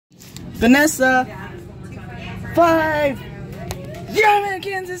Vanessa. 5. Yeah, man,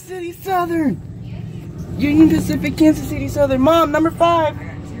 Kansas City Southern. Union Pacific, Kansas City Southern. Mom, number 5.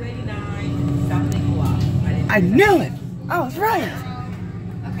 I knew it. I was right.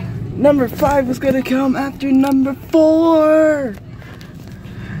 Number 5 was gonna come after number 4.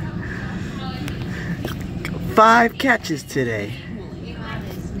 5 catches today.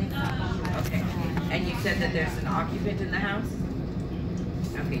 Okay. And you said that there's an occupant in the house?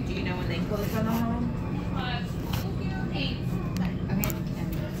 Okay. Do you know when they closed on the home? Okay.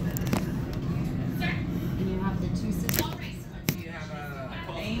 And you have the 2 sisters. Do you have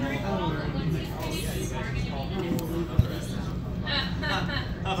a name? Do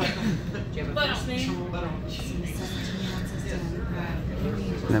you have a first name?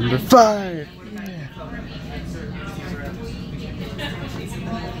 Number 5.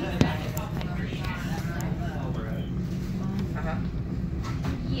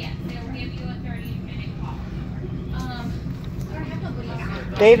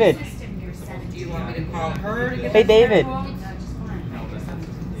 David. Do you want me to call her to get Hey, David.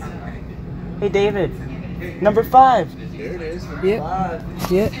 Hey, David. Number 5. There it is. Yep.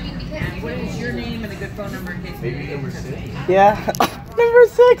 Yep. And what is your name and a good phone number in case we Maybe get number in touch? 6. Yeah. Number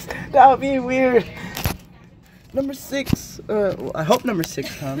 6. That would be weird. Number 6. I hope number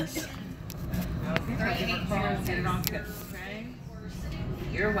 6 comes. Okay. I'll give her a call and get it on schedule, okay?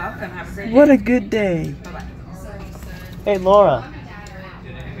 You're welcome. Have a great day. What a good day. Bye-bye. Hey, Laura.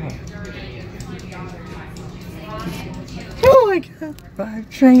 Oh, I got 5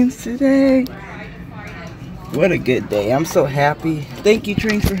 trains today. What a good day. I'm so happy. Thank you,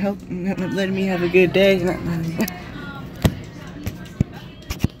 trains, for helping, letting me have a good day.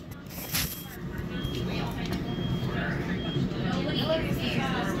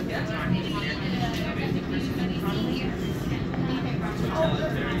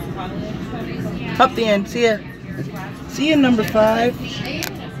 Up the end. See ya. See you, number 5.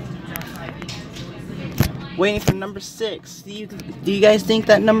 Waiting for number 6. Do you guys think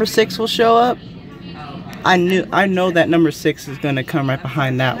that number 6 will show up? I know that number 6 is gonna come right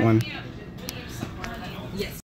behind that one.